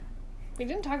We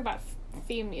didn't talk about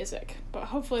theme music, but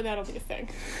hopefully that'll be a thing.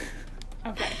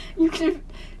 Okay. You can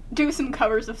do some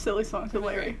covers of silly songs with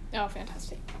Larry. Oh,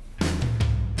 fantastic.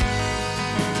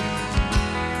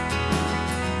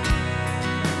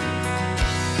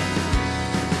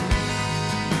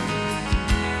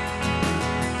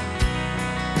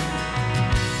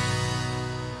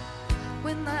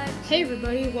 Hey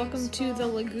everybody, welcome to the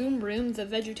Legume Room, the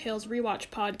VeggieTales rewatch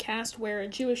podcast, where a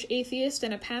Jewish atheist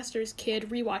and a pastor's kid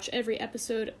rewatch every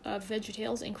episode of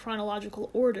VeggieTales in chronological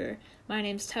order. My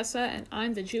name's Tessa, and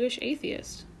I'm the Jewish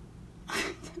atheist.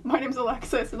 My name's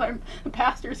Alexis, and I'm a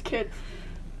pastor's kid.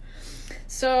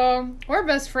 So, we're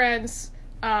best friends,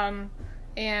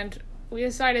 and we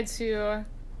decided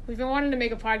we've been wanting to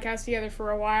make a podcast together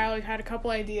for a while. We've had a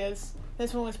couple ideas.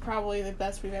 This one was probably the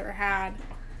best we've ever had.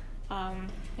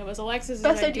 It was Alexis'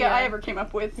 best idea I ever came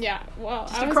up with. Yeah, well,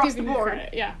 just I was across giving the board. you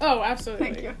credit. Yeah. Oh, absolutely.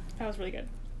 Thank you. That was really good.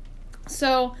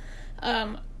 So,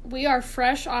 we are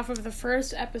fresh off of the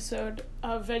first episode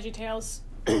of VeggieTales.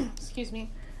 Excuse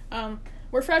me.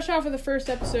 We're fresh off of the first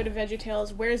episode of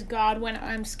VeggieTales, Where's God When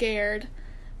I'm Scared?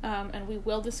 And we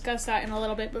will discuss that in a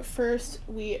little bit, but first,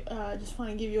 we just want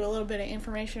to give you a little bit of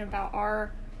information about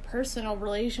our personal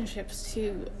relationships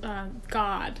to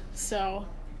God. So,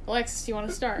 Alexis, do you want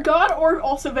to start? God or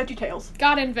also VeggieTales?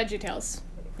 God and VeggieTales.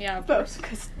 Yeah, of course.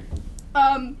 Because,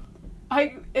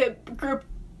 I grew up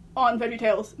on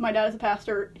VeggieTales. My dad is a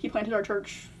pastor. He planted our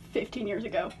church 15 years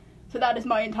ago. So that is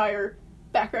my entire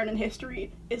background and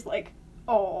history, is, like,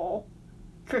 all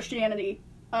Christianity.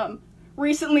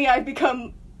 Recently I've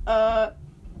become,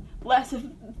 less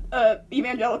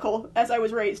evangelical as I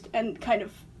was raised, and kind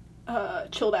of,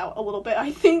 chilled out a little bit.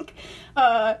 I think,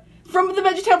 from the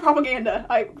VeggieTale propaganda,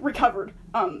 I recovered,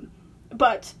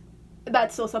 but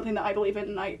that's still something that I believe in,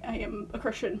 and I am a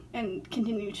Christian, and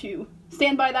continue to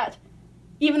stand by that,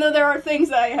 even though there are things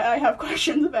that I have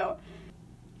questions about.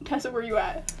 Tessa, where are you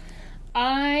at?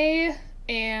 I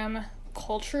am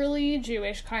culturally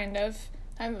Jewish, kind of.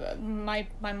 My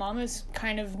mom is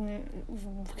kind of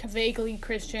vaguely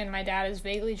Christian, my dad is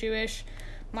vaguely Jewish.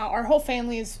 Our whole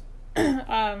family is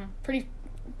pretty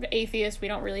atheist. We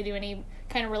don't really do any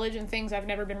kind of religion things. I've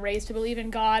never been raised to believe in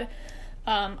God.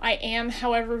 I am,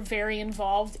 however, very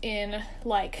involved in,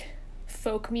 like,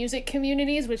 folk music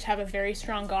communities, which have a very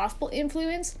strong gospel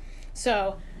influence.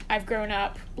 So I've grown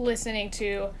up listening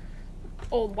to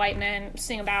old white men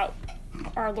sing about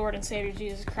our Lord and Savior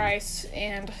Jesus Christ,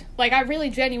 and, like, I really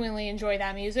genuinely enjoy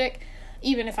that music,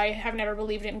 even if I have never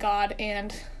believed in God,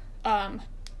 and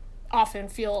often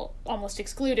feel almost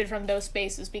excluded from those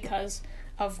spaces because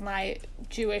of my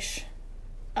Jewish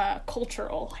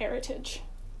cultural heritage.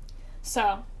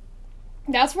 So,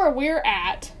 that's where we're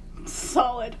at.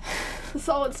 Solid. A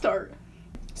solid start.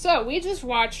 So, we just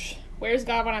watched Where's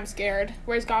God When I'm Scared?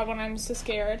 Where's God When I'm So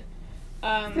Scared?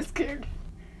 Scared.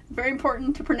 Very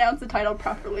important to pronounce the title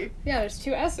properly. Yeah, there's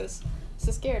 2 S's.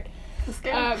 So Scared. So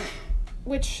Scared.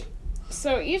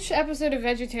 So each episode of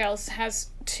VeggieTales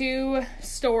has 2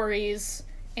 stories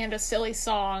and a silly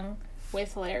song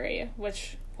with Larry,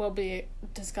 which we'll be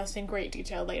discussed in great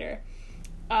detail later.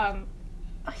 I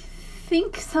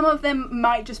think some of them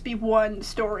might just be one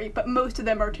story, but most of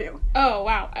them are 2. Oh,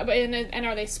 wow. And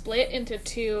are they split into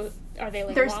 2? Are they,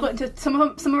 like, they're long? split into, some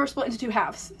of them are split into 2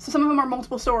 halves. So some of them are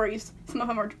multiple stories, some of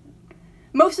them are,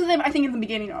 most of them, I think, in the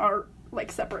beginning are,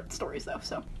 like, separate stories, though,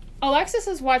 so. Alexis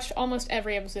has watched almost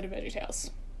every episode of VeggieTales.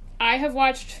 I have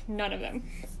watched none of them.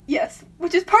 Yes,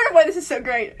 which is part of why this is so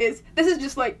great, is this is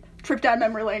just, like, trip down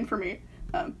memory lane for me.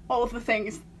 All of the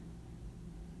things.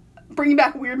 Bringing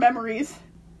back weird memories.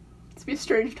 It's been a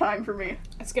strange time for me.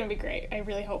 It's gonna be great. I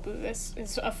really hope that this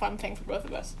is a fun thing for both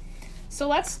of us. So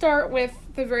let's start with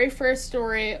the very first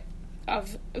story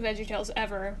of VeggieTales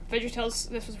ever. VeggieTales,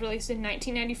 this was released in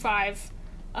 1995.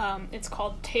 It's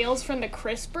called Tales from the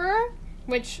Crisper,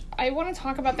 which I want to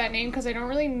talk about that name because I don't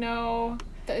really know.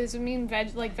 Does it mean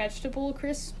vegetable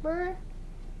crisper?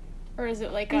 Or is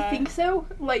it like I think so.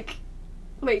 Like,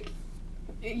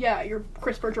 yeah, your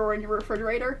crisper drawer in your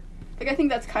refrigerator. Like, I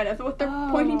think that's kind of what they're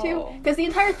pointing to. Because the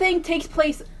entire thing takes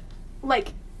place,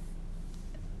 like,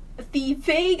 the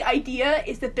vague idea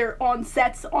is that they're on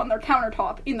sets on their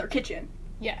countertop in their kitchen.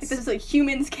 Yes. Like, this is a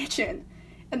human's kitchen,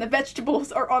 and the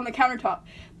vegetables are on the countertop.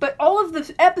 But all of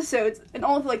the episodes and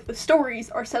all of, like, the stories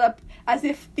are set up as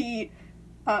if the,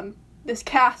 this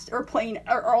cast are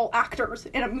all actors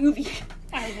in a movie.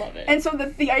 I love it. And so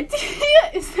the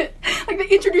idea is that, like, they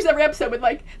introduce every episode with,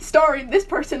 like, starring this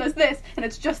person as this, and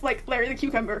it's just, like, Larry the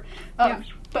Cucumber. Yeah.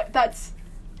 But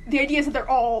the idea is that they're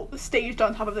all staged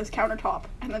on top of this countertop,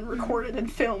 and then recorded and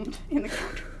filmed in the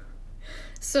counter.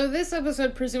 So this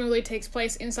episode presumably takes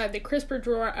place inside the crisper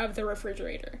drawer of the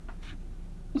refrigerator.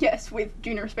 Yes, with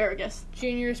Junior Asparagus.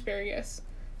 Junior Asparagus.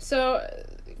 So,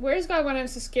 where's God when I'm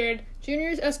so scared?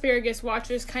 Junior Asparagus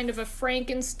watches kind of a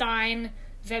Frankenstein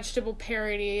vegetable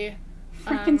parody.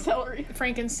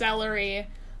 Franken-celery.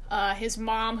 His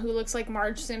mom, who looks like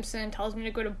Marge Simpson, tells me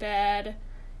to go to bed.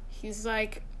 He's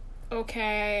like,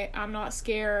 okay, I'm not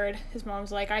scared. His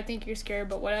mom's like, I think you're scared,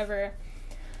 but whatever.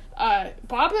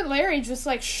 Bob and Larry just,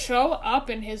 like, show up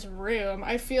in his room.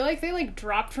 I feel like they, like,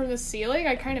 dropped from the ceiling.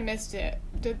 I kind of missed it.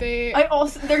 Did they...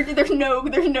 There's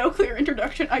no clear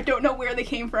introduction. I don't know where they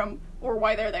came from or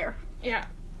why they're there. Yeah.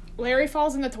 Larry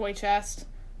falls in the toy chest.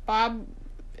 Bob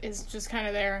is just kind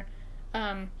of there.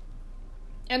 And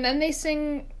then they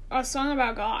sing a song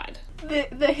about God.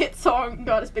 The hit song,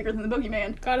 God is Bigger Than the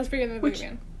Boogeyman. God is Bigger Than the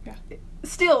Boogeyman. Yeah.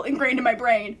 Still ingrained in my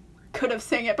brain. Could have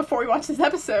sang it before we watched this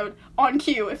episode on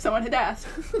cue if someone had asked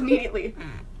immediately.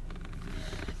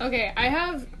 Okay, I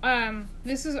have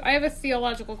a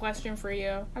theological question for you.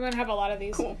 I'm gonna have a lot of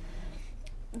these. Cool.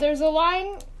 There's a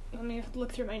line, let me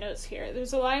look through my notes here.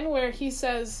 There's a line where he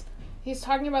says, he's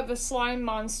talking about the slime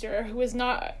monster, who is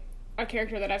not a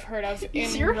character that I've heard of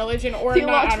in religion or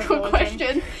not out of religion.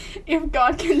 Question, if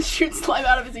God can shoot slime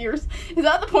out of his ears. Is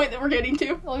that the point that we're getting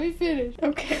to? Let me finish.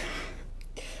 Okay.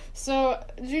 So,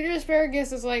 Junior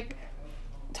Asparagus is, like,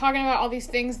 talking about all these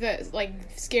things that, like,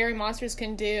 scary monsters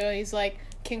can do. He's like,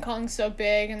 King Kong's so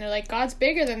big, and they're like, God's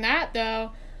bigger than that,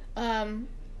 though.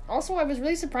 Also, I was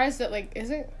really surprised that, like,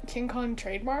 isn't King Kong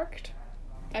trademarked?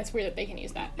 That's weird that they can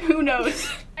use that. Who knows?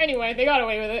 Anyway, they got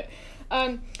away with it.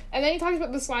 And then he talks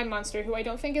about the slime monster, who I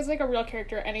don't think is, like, a real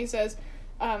character, and he says,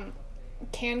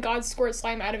 can God squirt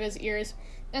slime out of his ears?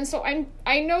 And so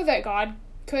I know that God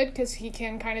could, because he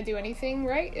can kind of do anything,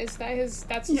 right? Is that his...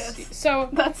 Yes. So...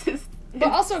 That's his...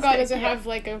 But also God doesn't have,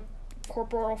 like, a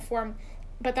corporal form.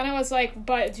 But then I was like,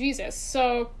 but Jesus.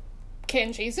 So,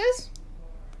 can Jesus?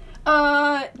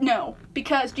 No.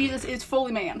 Because Jesus is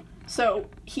fully man. So,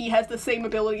 he has the same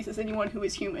abilities as anyone who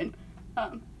is human.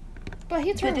 But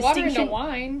he turned water into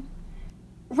wine.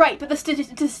 Right, but the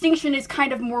distinction is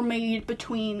kind of more made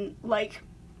between, like...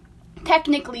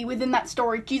 Technically, within that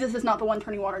story, Jesus is not the one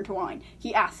turning water into wine.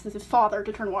 He asks his father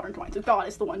to turn water into wine, so God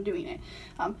is the one doing it.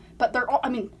 But they're all, I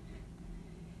mean...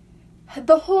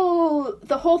 The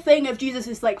whole thing of Jesus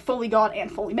is, like, fully God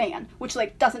and fully man, which,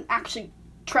 like, doesn't actually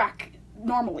track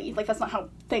normally. Like, that's not how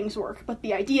things work. But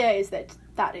the idea is that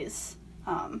is,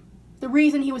 the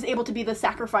reason he was able to be the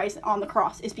sacrifice on the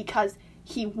cross is because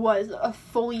he was a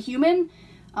fully human,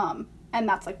 and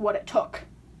that's, like, what it took,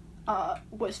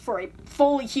 was for a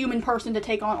fully human person to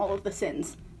take on all of the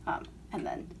sins, and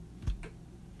then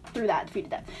through that defeated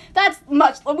death. That's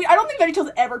much... I don't think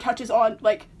VeggieTales ever touches on,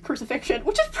 like, crucifixion,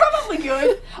 which is probably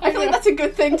good. I feel like that's a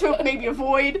good thing to maybe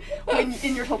avoid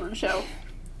in your children's show.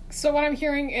 So what I'm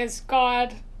hearing is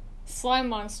God, slime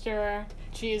monster,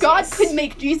 Jesus. God could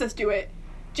make Jesus do it.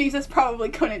 Jesus probably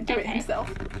couldn't do it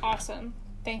himself. Awesome.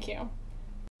 Thank you.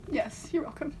 Yes, you're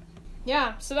welcome.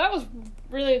 Yeah, so that was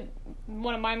really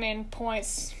one of my main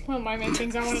points. One of my main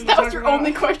things I wanted to talk about. That was your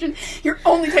only question. Your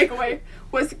only takeaway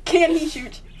was, can he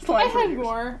shoot slime? I had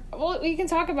more. Well, we can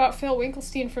talk about Phil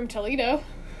Winkelstein from Toledo.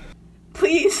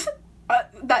 Please.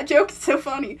 That joke is so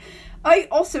funny. I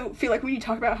also feel like we need to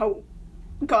talk about how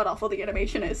god-awful the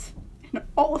animation is in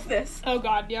all of this. Oh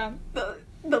god, yeah. The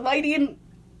lighting...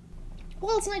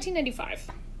 Well, it's 1995.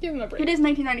 Give him a break. It is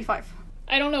 1995.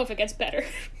 I don't know if it gets better.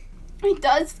 It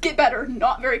does get better,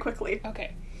 not very quickly.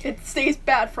 Okay. It stays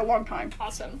bad for a long time.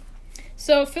 Awesome.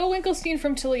 So, Phil Winkelstein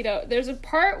from Toledo, there's a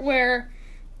part where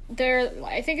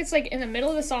I think it's like in the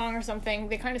middle of the song or something,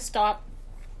 they kind of stop,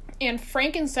 and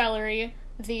Franken-celery,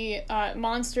 the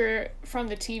monster from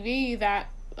the TV that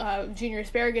Junior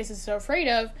Asparagus is so afraid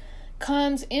of,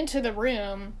 comes into the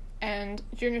room, and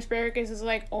Junior Asparagus is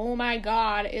like, oh my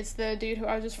god, it's the dude who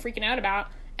I was just freaking out about.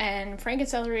 And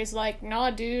Franken-celery is like, nah,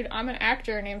 dude, I'm an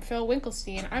actor named Phil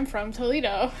Winkelstein. I'm from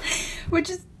Toledo. Which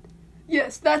is,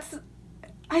 yes,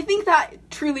 I think that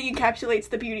truly encapsulates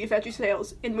the beauty of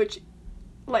VeggieTales, in which,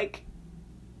 like,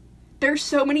 there's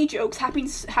so many jokes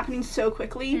happening so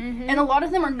quickly, and a lot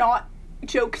of them are not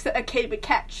jokes that a kid would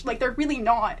catch. Like, they're really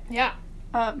not. Yeah.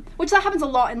 Which that happens a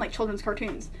lot in, like, children's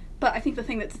cartoons. But I think the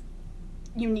thing that's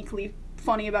uniquely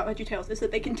funny about VeggieTales is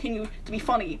that they continue to be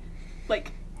funny.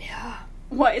 Like, yeah.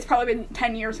 It's probably been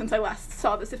 10 years since I last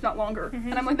saw this, if not longer.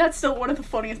 And I'm like, that's still one of the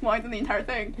funniest lines in the entire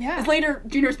thing. Yeah. Because later,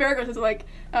 Junior Asparagus is like,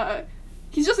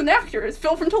 he's just an actor. It's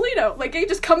Phil from Toledo. Like, it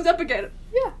just comes up again.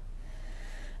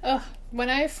 Yeah. When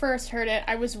I first heard it,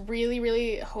 I was really,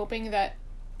 really hoping that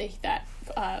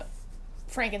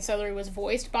Frank and Celery was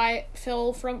voiced by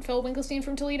Phil Winkelstein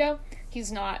from Toledo.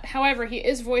 He's not. However, he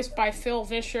is voiced by Phil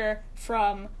Vischer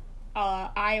from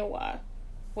Iowa,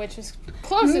 which is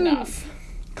close enough.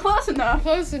 Close enough.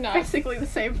 Close enough. Basically the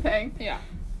same thing. Yeah.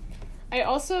 I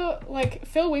also, like,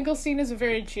 Phil Winkelstein is a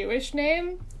very Jewish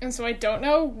name, and so I don't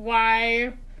know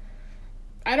why...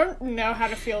 I don't know how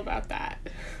to feel about that.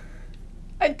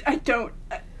 I don't...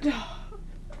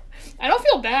 I don't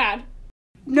feel bad.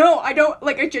 No, I don't,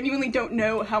 like, I genuinely don't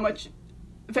know how much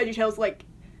VeggieTales, like...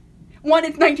 One,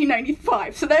 it's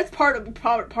 1995, so that's part of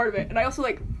it, and I also,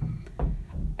 like...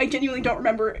 I genuinely don't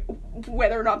remember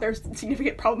whether or not there's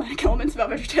significant problematic elements about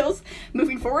VeggieTales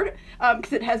moving forward,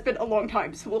 because it has been a long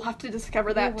time, so we'll have to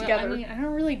discover that together. I mean, I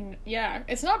don't really... Yeah,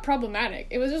 it's not problematic.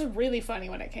 It was just really funny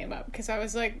when it came up, because I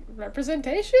was like,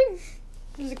 representation?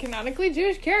 There's a canonically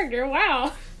Jewish character,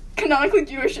 wow. Canonically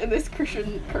Jewish in this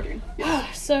Christian cartoon.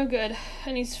 Yeah. So good.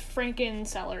 And he's Franken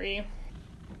Celery.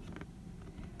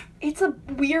 It's a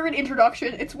weird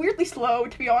introduction. It's weirdly slow,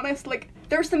 to be honest. Like,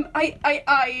 there's some...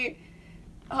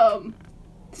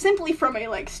 simply from a,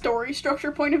 like, story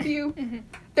structure point of view, mm-hmm.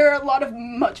 there are a lot of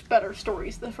much better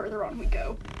stories the further on we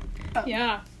go.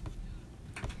 Yeah.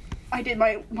 I did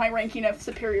my ranking of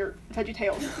superior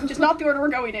VeggieTales, which is not the order we're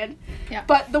going in. Yeah.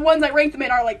 But the ones I ranked them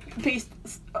in are, like, based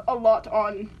a lot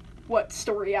on what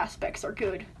story aspects are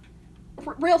good.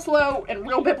 Real slow and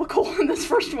real biblical in this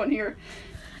first one here.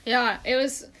 Yeah, it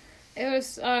was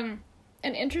an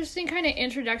interesting kind of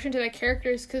introduction to the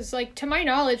characters, because, like, to my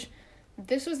knowledge,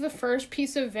 this was the first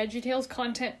piece of VeggieTales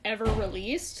content ever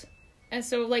released. And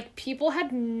so, like, people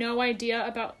had no idea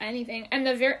about anything. And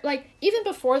even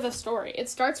before the story, it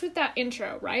starts with that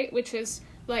intro, right? Which is,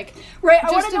 like... Right, I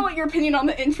want to know what your opinion on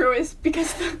the intro is,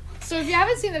 because... So if you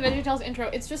haven't seen the VeggieTales intro,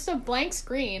 it's just a blank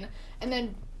screen, and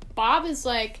then Bob is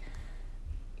like,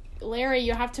 Larry,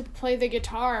 you have to play the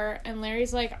guitar, and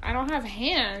Larry's like, I don't have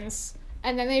hands.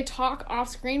 And then they talk off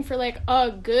screen for, like,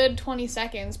 a good 20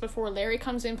 seconds before Larry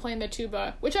comes in playing the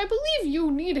tuba, which I believe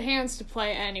you need hands to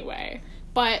play anyway.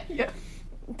 But yeah.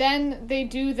 Then they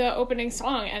do the opening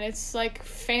song, and it's, like,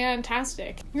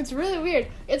 fantastic. It's really weird.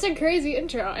 It's a crazy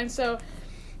intro, and so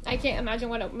I can't imagine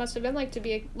what it must have been like to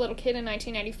be a little kid in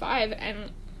 1995,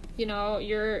 and, you know,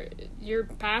 your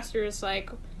pastor is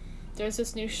like, there's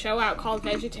this new show out called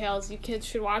VeggieTales, you kids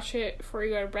should watch it before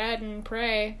you go to bed and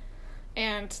pray.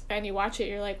 And then you watch it,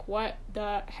 you're like, what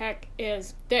the heck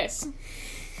is this?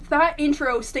 That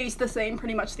intro stays the same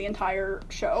pretty much the entire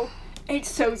show. It's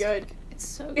so good. It's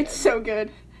so good. It's so good.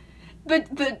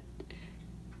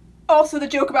 Also, the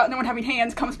joke about no one having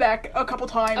hands comes back a couple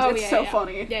times. Oh, it's so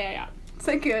funny. Yeah. It's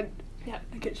a good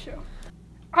show.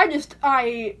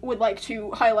 I would like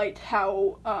to highlight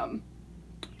how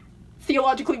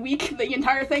theologically weak the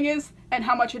entire thing is, and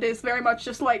how much it is very much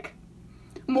just, like,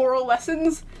 moral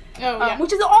lessons. Oh, yeah.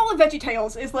 Which is all of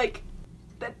VeggieTales, is, like,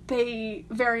 that they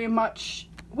very much,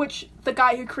 which the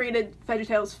guy who created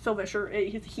VeggieTales, Phil Vischer,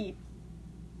 he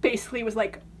basically was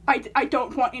like, I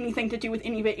don't want anything to do with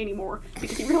any of it anymore,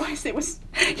 because he realized it was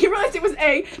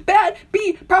A, bad,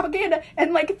 B, propaganda,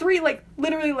 and, like, 3, like,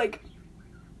 literally, like,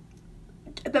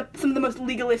 some of the most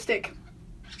legalistic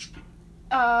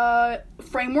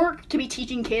framework to be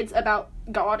teaching kids about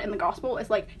God and the gospel. Is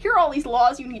like, here are all these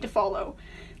laws you need to follow.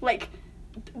 Like,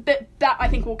 that I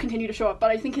think will continue to show up,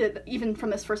 but I think even from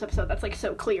this first episode, that's, like,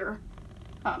 so clear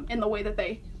in the way that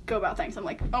they go about things. I'm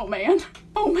like, oh man.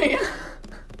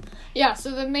 Yeah,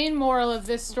 so the main moral of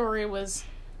this story was,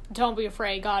 don't be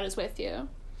afraid, God is with you.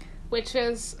 Which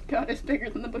is... God is bigger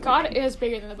than the boogeyman. God is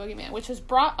bigger than the boogeyman, which is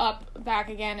brought up back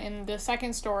again in the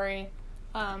second story,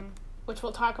 which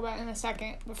we'll talk about in a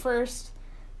second. But first,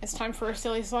 it's time for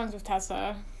Silly Songs with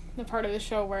Tessa, the part of the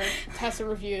show where Tessa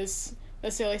reviews the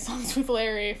Silly Songs with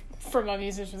Larry from a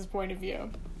musician's point of view.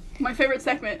 My favorite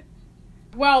segment.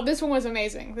 Well, this one was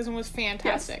amazing. This one was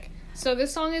fantastic. Yes. So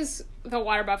this song is the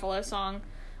Water Buffalo song,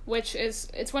 which is,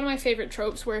 it's one of my favorite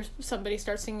tropes where somebody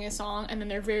starts singing a song and then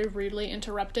they're very rudely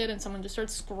interrupted and someone just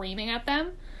starts screaming at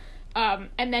them.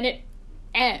 And then it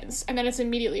ends, and then it's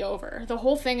immediately over. The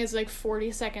whole thing is, like,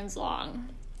 40 seconds long.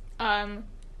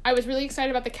 I was really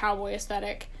excited about the cowboy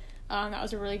aesthetic. That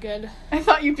was a really good... I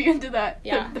thought you'd be into that.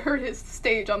 Yeah. Heard his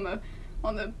stage on the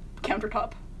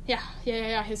countertop.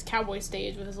 Yeah. His cowboy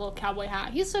stage with his little cowboy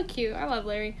hat. He's so cute. I love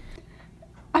Larry.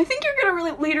 I think you're gonna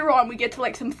really... Later on, we get to,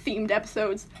 like, some themed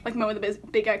episodes, like Mo and the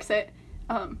Big Exit,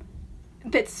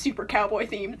 that's super cowboy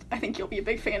themed. I think you'll be a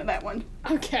big fan of that one.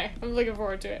 Okay. I'm looking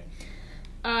forward to it.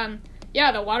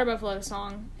 Yeah, the Water Buffalo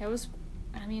song. It was...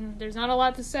 I mean, there's not a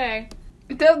lot to say.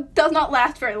 It does not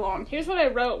last very long. Here's what I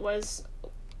wrote was...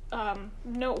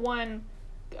 Note 1,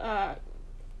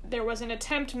 there was an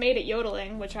attempt made at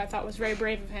yodeling, which I thought was very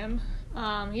brave of him.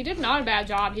 He did not a bad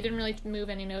job. He didn't really move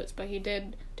any notes, but he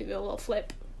did do the little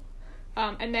flip.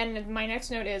 And then my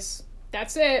next note is,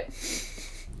 that's it.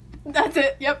 That's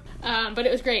it, yep. But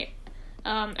it was great.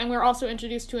 And we're also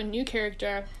introduced to a new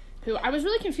character who I was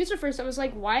really confused at first. I was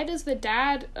like, why does the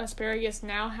dad asparagus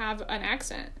now have an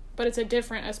accent? But it's a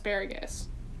different asparagus.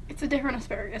 It's a different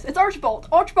asparagus. It's Archibald.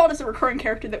 Archibald is a recurring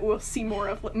character that we'll see more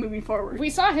of moving forward. We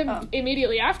saw him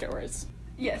immediately afterwards.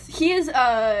 Yes, he is,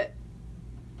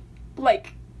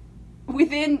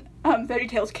 within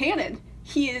VeggieTales canon,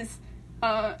 he is,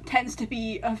 tends to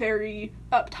be a very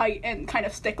uptight and kind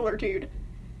of stickler dude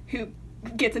who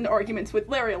gets into arguments with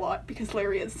Larry a lot, because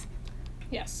Larry is...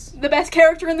 Yes. The best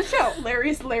character in the show. Larry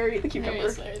is Larry the Cucumber. Larry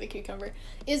is Larry the Cucumber.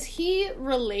 Is he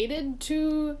related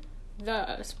to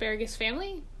the asparagus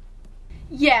family?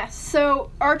 Yes,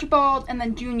 so Archibald and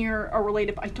then Junior are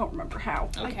related, but I don't remember how.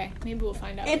 Okay, maybe we'll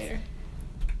find out later.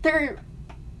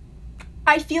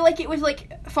 I feel like it was,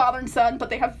 like, father and son, but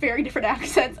they have very different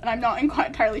accents, and I'm not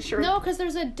entirely sure. No, because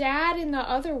there's a dad in the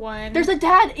other one. There's a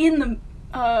dad in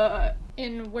the,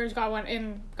 in Where's God One?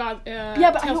 In God,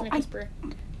 yeah, but Tales I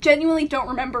genuinely don't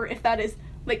remember if that is,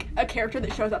 like, a character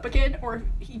that shows up again, or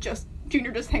if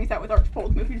Junior just hangs out with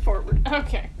Archibald moving forward.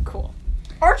 Okay, cool.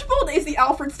 Archibald is the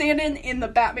Alfred stand-in in the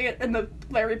Batman, and the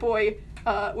Larry Boy,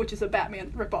 which is a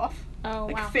Batman ripoff. Oh,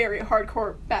 like, wow. Very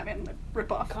hardcore Batman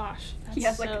ripoff. Gosh, that's he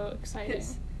has, so exciting.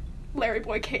 His Larry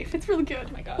Boy cave. It's really good.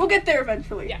 Oh my god. We'll get there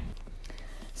eventually. Yeah.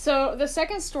 So, the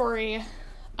second story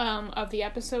of the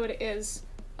episode is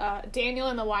Daniel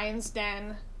in the Lion's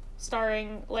Den,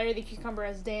 starring Larry the Cucumber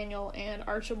as Daniel and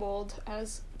Archibald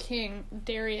as King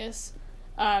Darius.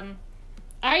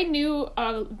 I knew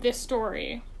this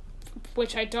story,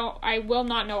 which I will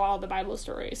not know all the Bible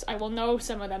stories. I will know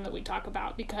some of them that we talk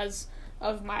about because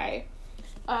of my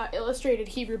illustrated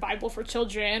Hebrew Bible for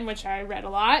children, which I read a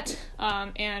lot.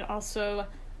 And also,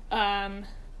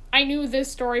 I knew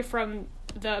this story from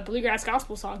the bluegrass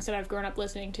gospel songs that I've grown up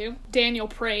listening to. Daniel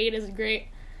Prayed is a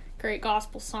great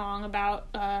gospel song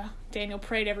about Daniel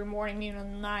prayed every morning, noon,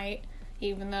 and night,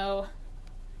 even though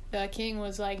the king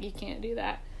was like, you can't do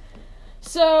that.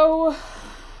 So,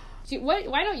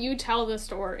 why don't you tell the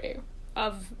story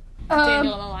of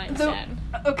Daniel and the Lion's Den?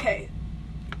 Okay.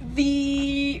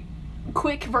 The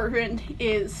quick version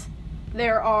is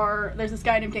there's this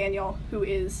guy named Daniel who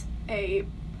is a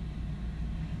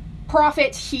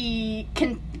prophet. He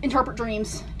can interpret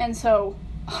dreams, and so,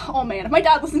 oh man, if my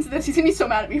dad listens to this, he's gonna be so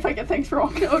mad at me if I get things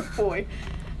wrong. Oh boy.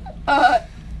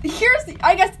 Here's the,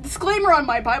 I guess, disclaimer on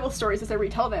my Bible stories as I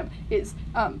retell them is,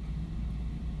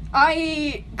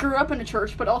 I grew up in a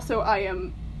church, but also I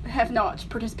have not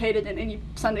participated in any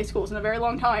Sunday schools in a very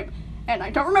long time, and I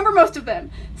don't remember most of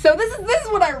them. So this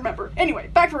is what I remember. Anyway,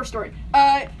 back to our story.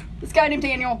 This guy named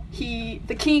Daniel,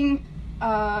 the king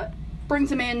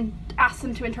brings him in, asks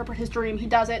him to interpret his dream. He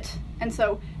does it, and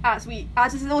so as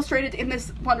is illustrated in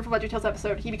this wonderful VeggieTales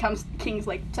episode, he becomes the king's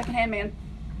like second-hand man.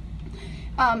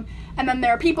 And then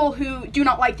there are people who do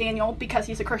not like Daniel because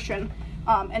he's a Christian,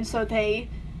 and so they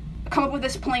come up with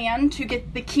this plan to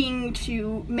get the king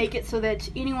to make it so that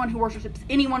anyone who worships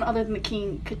anyone other than the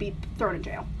king could be thrown in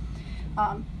jail.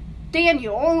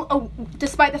 Daniel,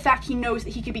 despite the fact he knows that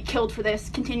he could be killed for this,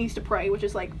 continues to pray, which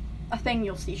is like a thing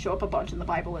you'll see show up a bunch in the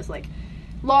Bible, is like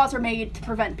laws are made to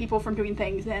prevent people from doing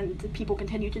things, and people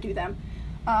continue to do them.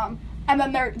 And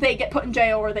then they get put in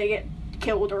jail, or they get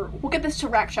killed, or we'll get this to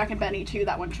Rack, Shack, and Benny too.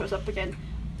 That one shows up again.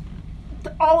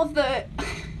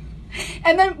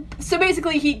 And then, so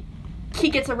basically he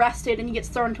gets arrested and he gets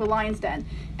thrown into a lion's den,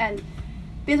 and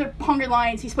these are hungry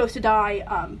lions. He's supposed to die,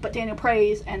 but Daniel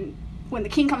prays, and when the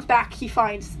king comes back, he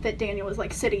finds that Daniel is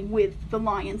like sitting with the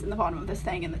lions in the bottom of this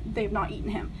thing, and that they've not eaten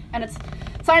him, and it's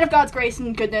a sign of God's grace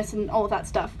and goodness and all of that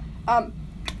stuff.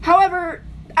 However,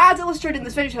 as illustrated in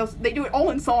this VeggieTales, they do it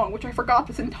all in song, which I forgot.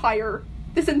 This entire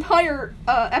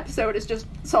episode is just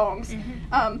songs.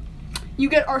 Mm-hmm. You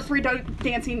get our three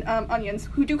dancing onions,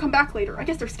 who do come back later. I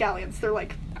guess they're scallions. They're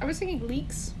like, I was thinking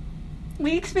leeks.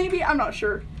 Leeks, maybe? I'm not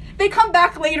sure. They come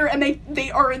back later, and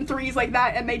they are in threes like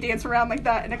that, and they dance around like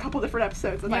that in a couple different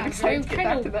episodes, and I'm excited to get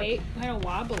back to them. Kind of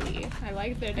wobbly. I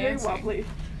like their dancing. Very wobbly.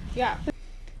 Yeah.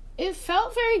 It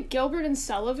felt very Gilbert and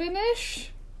Sullivan-ish.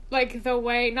 Like, the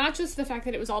way, not just the fact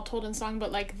that it was all told in song,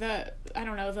 but, like, the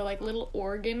like, little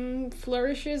organ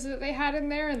flourishes that they had in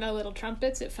there, and the little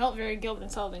trumpets. It felt very Gilbert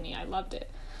and Sullivan-y. I loved it.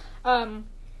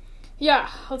 Yeah,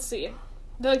 let's see.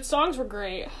 The songs were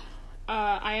great.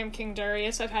 I Am King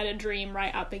Darius, I've Had a Dream,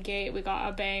 right out the gate. We got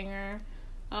a banger.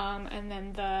 And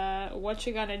then the What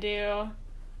You Gonna Do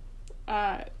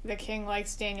the king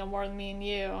likes Daniel more than me and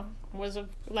you was,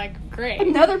 great.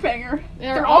 Another banger.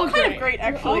 They're all kind of great,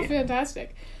 actually. They're all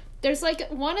fantastic. There's,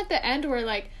 one at the end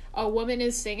where, a woman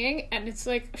is singing, and it's,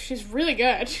 she's really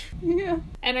good. Yeah.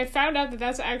 And I found out that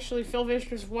that's actually Phil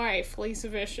Vischer's wife, Lisa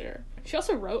Vischer. She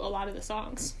also wrote a lot of the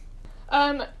songs.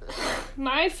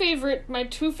 My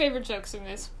two favorite jokes in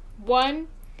this. One,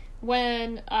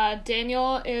 when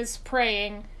Daniel is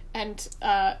praying, and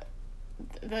the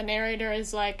narrator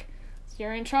is like,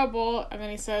 "You're in trouble," and then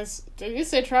he says, "Did you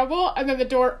say trouble?" And then the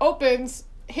door opens,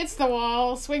 hits the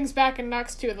wall, swings back and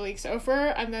knocks two of the leaks over,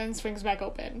 and then swings back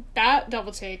open. That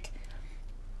double take,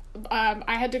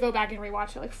 I had to go back and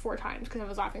rewatch it 4 times because I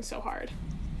was laughing so hard.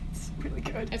 It's really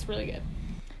good. It's really good.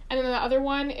 And then the other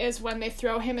one is when they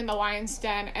throw him in the lion's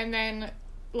den, and then,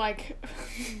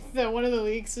 one of the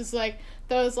leaks is like,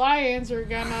 "Those lions are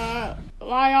gonna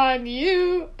lie on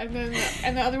you," and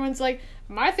the other one's like,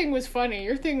 "My thing was funny,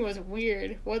 your thing was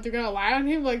weird. What, they're gonna lie on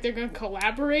him? They're gonna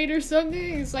collaborate or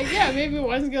something?" It's like, yeah, maybe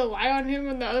one's gonna lie on him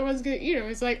and the other one's gonna eat him.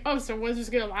 It's like, oh, so one's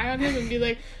just gonna lie on him and be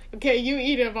like, "Okay, you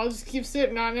eat him, I'll just keep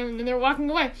sitting on him," and then they're walking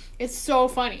away. It's so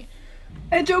funny.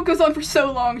 And the joke goes on for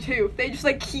so long, too. They just,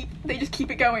 keep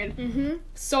it going. Mm-hmm.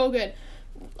 So good.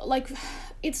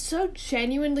 It's so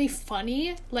genuinely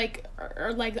funny,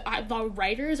 the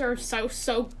writers are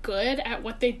so good at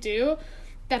what they do,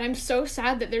 that I'm so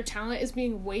sad that their talent is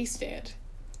being wasted.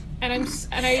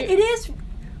 It is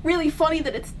really funny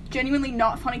that it's genuinely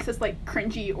not funny because it's,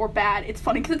 cringy or bad. It's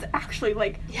funny because it's actually,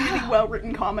 really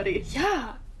well-written comedy.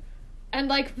 Yeah. And,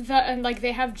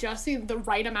 they have just the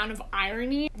right amount of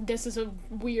irony. This is a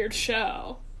weird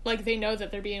show. They know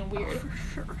that they're being weird. Oh,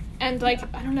 for sure. And, I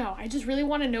don't know. I just really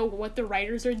want to know what the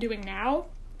writers are doing now.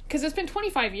 Because it's been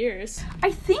 25 years.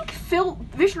 I think Phil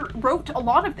Vischer wrote a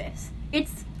lot of this.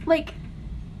 It's,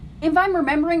 if I'm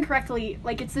remembering correctly,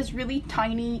 it's this really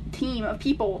tiny team of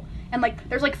people. And,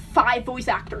 there's, 5 voice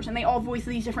actors. And they all voice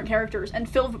these different characters. And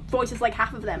Phil voices,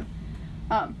 half of them.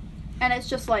 And it's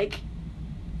just,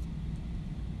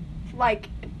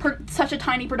 such a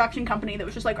tiny production company that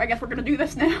was just I guess we're gonna do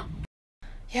this now.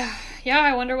 Yeah,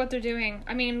 I wonder what they're doing.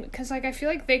 I mean, because, I feel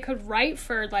like they could write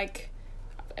for,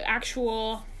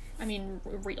 actual,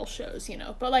 real shows,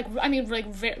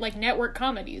 but, network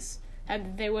comedies,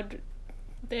 and they would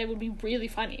be really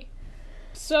funny.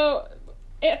 So,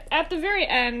 at the very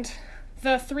end,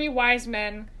 the 3 wise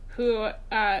men who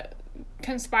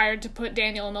conspired to put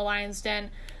Daniel in the lion's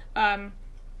den,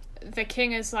 the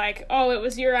king is like, "Oh, it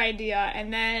was your idea,"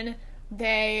 and then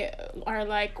they are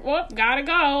like, "Well, gotta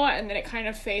go," and then it kind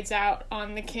of fades out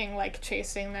on the king,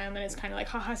 chasing them, and it's kind of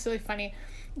haha, silly funny.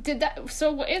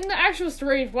 So in the actual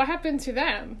story, what happened to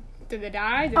them? Did they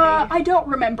die? I don't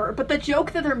remember, but the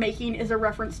joke that they're making is a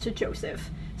reference to Joseph.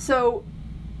 So,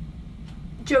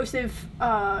 Joseph,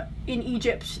 in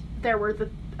Egypt, there were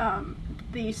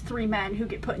these 3 men who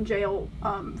get put in jail,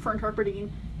 for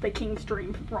interpreting the king's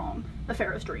dream wrong, the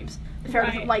Pharaoh's dreams. The Pharaoh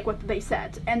doesn't like what they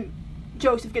said, and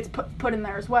Joseph gets put in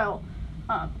there as well.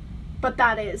 But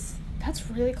that's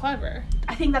really clever.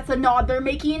 I think that's a nod they're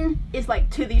making, is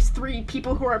to these 3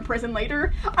 people who are in prison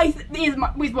later.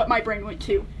 Is what my brain went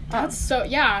to. That's so,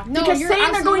 yeah. No, because you're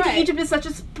saying they're going right. to Egypt is such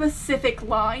a specific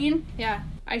line. Yeah.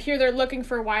 I hear they're looking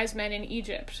for wise men in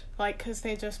Egypt. Because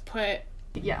they just put...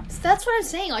 Yeah. So that's what I'm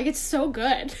saying. It's so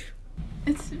good.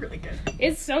 It's really good.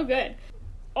 It's so good.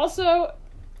 Also,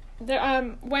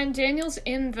 when Daniel's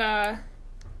in the...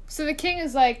 So the king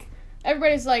is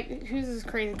everybody's who's this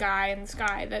crazy guy in the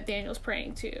sky that Daniel's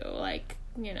praying to?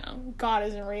 God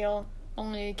isn't real.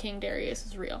 Only King Darius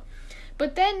is real.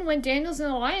 But then when Daniel's in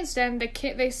the lion's den,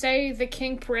 they say the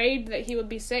king prayed that he would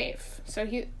be safe.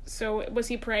 So was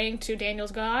he praying to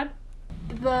Daniel's God?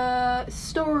 The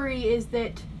story is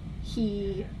that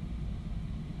he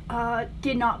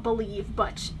did not believe,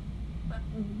 but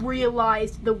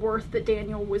realized the worth that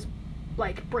Daniel was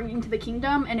bringing to the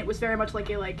kingdom, and it was very much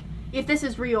if this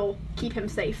is real, keep him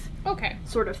safe. Okay.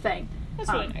 Sort of thing. That's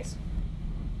really nice.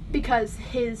 Because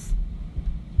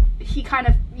he kind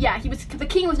of, the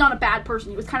king was not a bad person.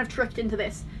 He was kind of tricked into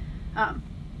this,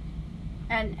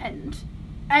 and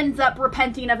ends up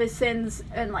repenting of his sins,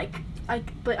 and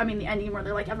but the ending where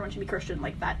they're everyone should be Christian,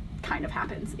 that kind of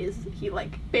happens, is he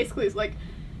basically is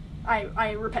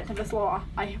I repent of this law.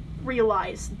 I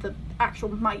realize the actual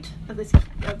might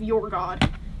of your God.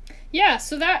 Yeah,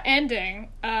 so that ending,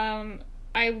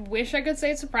 I wish I could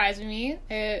say it surprised me.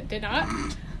 It did not.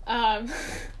 I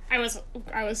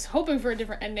was hoping for a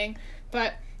different ending,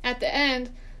 but at the end,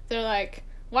 they're like,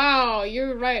 "Wow,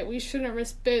 you're right. We shouldn't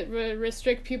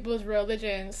restrict people's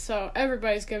religions, so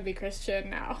everybody's gonna be Christian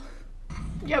now."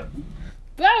 Yep.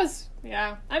 But that was,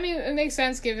 yeah. I mean, it makes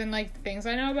sense given, like, the things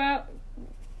I know about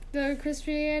the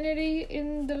Christianity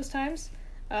in those times.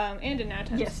 And in now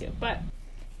times, too. But,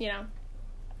 you know,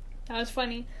 that was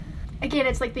funny. Again,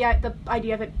 it's like the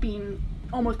idea of it being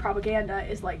almost propaganda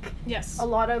is, like, yes, a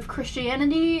lot of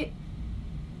Christianity,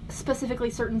 specifically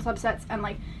certain subsets, and,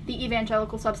 like, the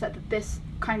evangelical subset that this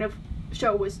kind of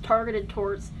show was targeted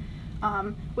towards,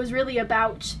 was really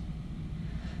about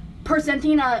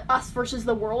presenting a us versus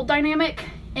the world dynamic,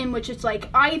 in which it's like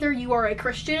either you are a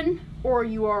Christian or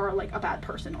you are like a bad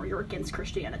person or you're against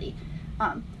Christianity,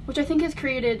 which I think has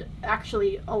created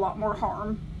actually a lot more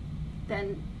harm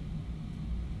than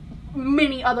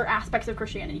many other aspects of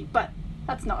Christianity, but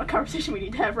that's not a conversation we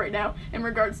need to have right now in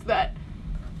regards to that.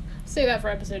 Save that for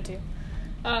episode 2.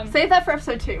 Save that for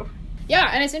episode 2.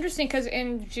 Yeah, and it's interesting because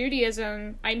in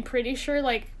Judaism, I'm pretty sure,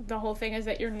 like, the whole thing is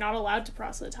that you're not allowed to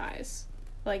proselytize.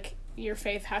 Like, your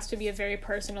faith has to be a very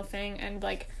personal thing, and,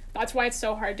 like, that's why it's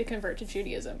so hard to convert to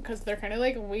Judaism, because they're kind of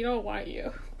like, we don't want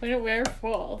you. We're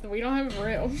full. We don't have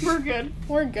room. We're good.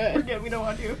 We're good. We're good. We don't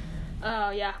want you.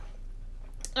 Oh, yeah.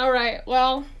 Alright,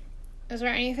 well, is there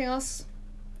anything else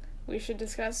we should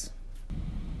discuss?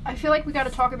 I feel like we gotta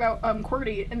talk about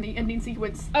Cordy in the ending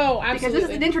sequence. Oh, absolutely. Because this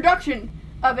is an introduction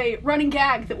of a running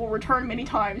gag that will return many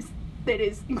times that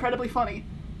is incredibly funny.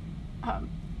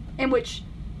 In which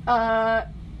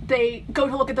they go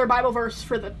to look at their Bible verse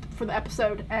for the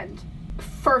episode, and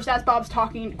first, as Bob's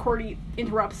talking, Cordy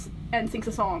interrupts and sings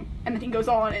a song, and then he goes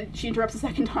on and she interrupts a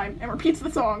second time and repeats the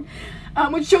song,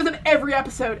 which shows up every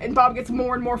episode, and Bob gets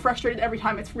more and more frustrated every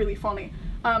time. It's really funny.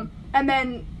 And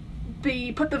then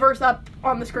they put the verse up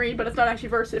on the screen, but it's not actually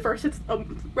verse. At first, it's a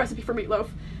recipe for meatloaf,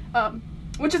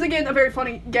 which is, again, a very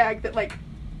funny gag that, like,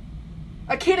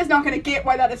 a kid is not going to get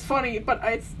why that is funny, but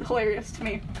it's hilarious to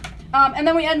me. And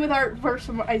then we end with our verse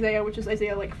from Isaiah, which is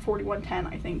Isaiah, like, 41:10,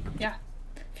 I think. Yeah.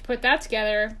 If you put that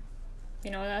together,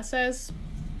 you know what that says?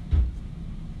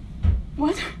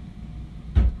 What?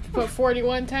 Put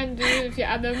 41:10, dude, if you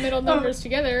add the middle numbers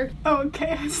together. Oh,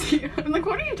 okay, I see. I'm like,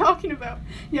 what are you talking about?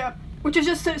 Yeah. Which is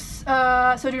just,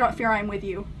 so do not fear, I am with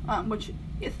you. Which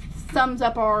sums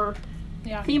up our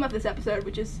theme of this episode,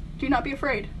 which is, do not be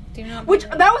afraid. Do not be Which,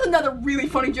 afraid. that was another really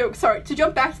funny joke. Sorry, to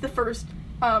jump back to the first,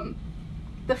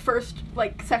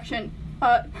 like, section,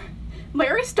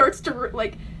 Larry starts to,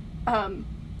 like,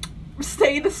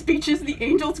 say the speeches the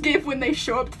angels give when they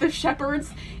show up to the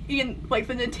shepherds in, like,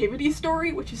 the nativity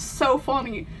story, which is so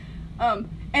funny.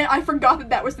 And I forgot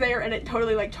that was there, and it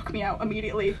totally, like, took me out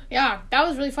immediately. Yeah, that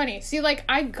was really funny. See, like,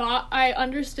 I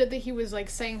understood that he was, like,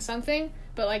 saying something,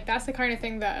 but, like, that's the kind of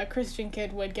thing that a Christian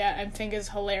kid would get and think is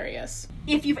hilarious.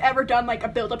 If you've ever done, like, a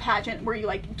build-a pageant where you,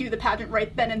 like, do the pageant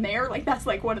right then and there, like, that's,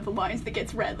 like, one of the lines that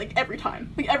gets read, like, every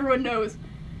time. Like, everyone knows.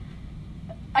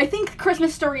 I think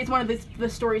Christmas Story is one of the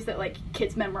stories that, like,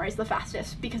 kids memorize the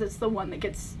fastest, because it's the one that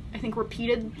gets, I think,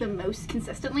 repeated the most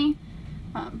consistently.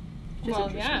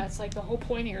 Well, yeah, it's, like, the whole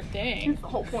point of your thing. It's the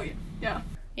whole point, yeah.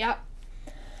 Yep.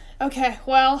 Okay,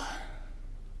 well,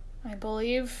 I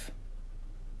believe,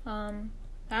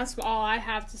 that's all I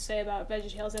have to say about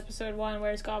VeggieTales Episode 1,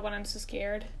 Where's God When I'm So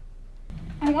Scared?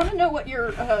 I want to know what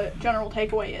your, general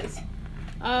takeaway is.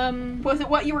 Was it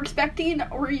what you were expecting,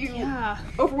 or were you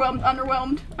overwhelmed,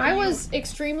 underwhelmed? I was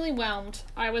extremely whelmed.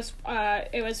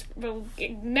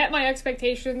 It met my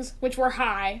expectations, which were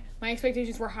high. My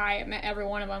expectations were high. It met every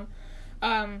one of them.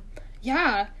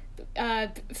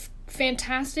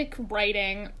 Fantastic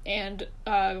writing, and,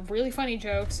 really funny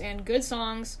jokes, and good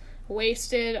songs,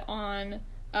 wasted on,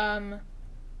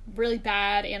 really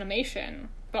bad animation,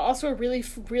 but also a really,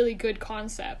 really good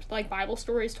concept, like Bible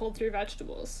stories told through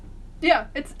vegetables. Yeah,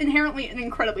 it's inherently an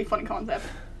incredibly funny concept.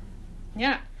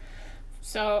 Yeah.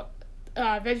 So,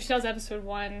 VeggieTales Episode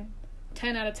 1,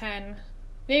 10 out of 10.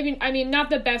 Maybe, I mean, not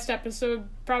the best episode,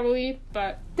 probably,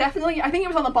 but... Definitely. I think it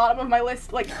was on the bottom of my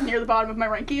list, like, near the bottom of my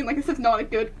ranking. Like, this is not a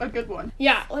good one.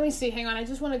 Yeah, let me see. Hang on. I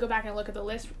just want to go back and look at the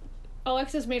list.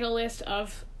 Alexis made a list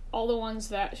of all the ones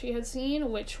that she had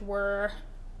seen, which were...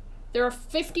 There are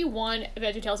 51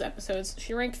 VeggieTales episodes.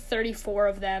 She ranked 34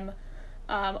 of them.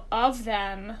 Of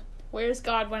them... Where's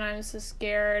God When I'm So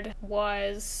Scared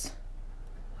was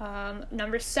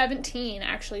number 17,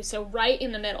 actually, so right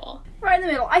in the middle. Right in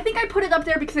the middle. I think I put it up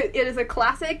there because it is a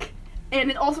classic,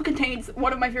 and it also contains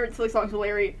one of my favorite silly songs of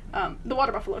Larry, the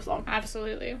Water Buffalo song.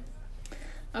 Absolutely.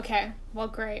 Okay, well,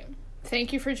 great.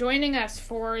 Thank you for joining us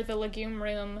for the Legume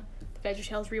Room, the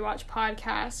VeggieTales Rewatch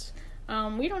podcast.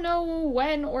 We don't know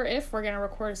when or if we're going to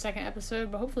record a second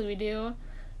episode, but hopefully we do.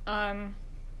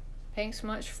 Thanks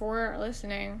much for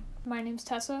listening. My name's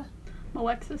Tessa.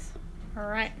 Alexis.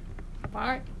 Alright.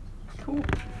 Bye. Cool.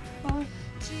 Bye.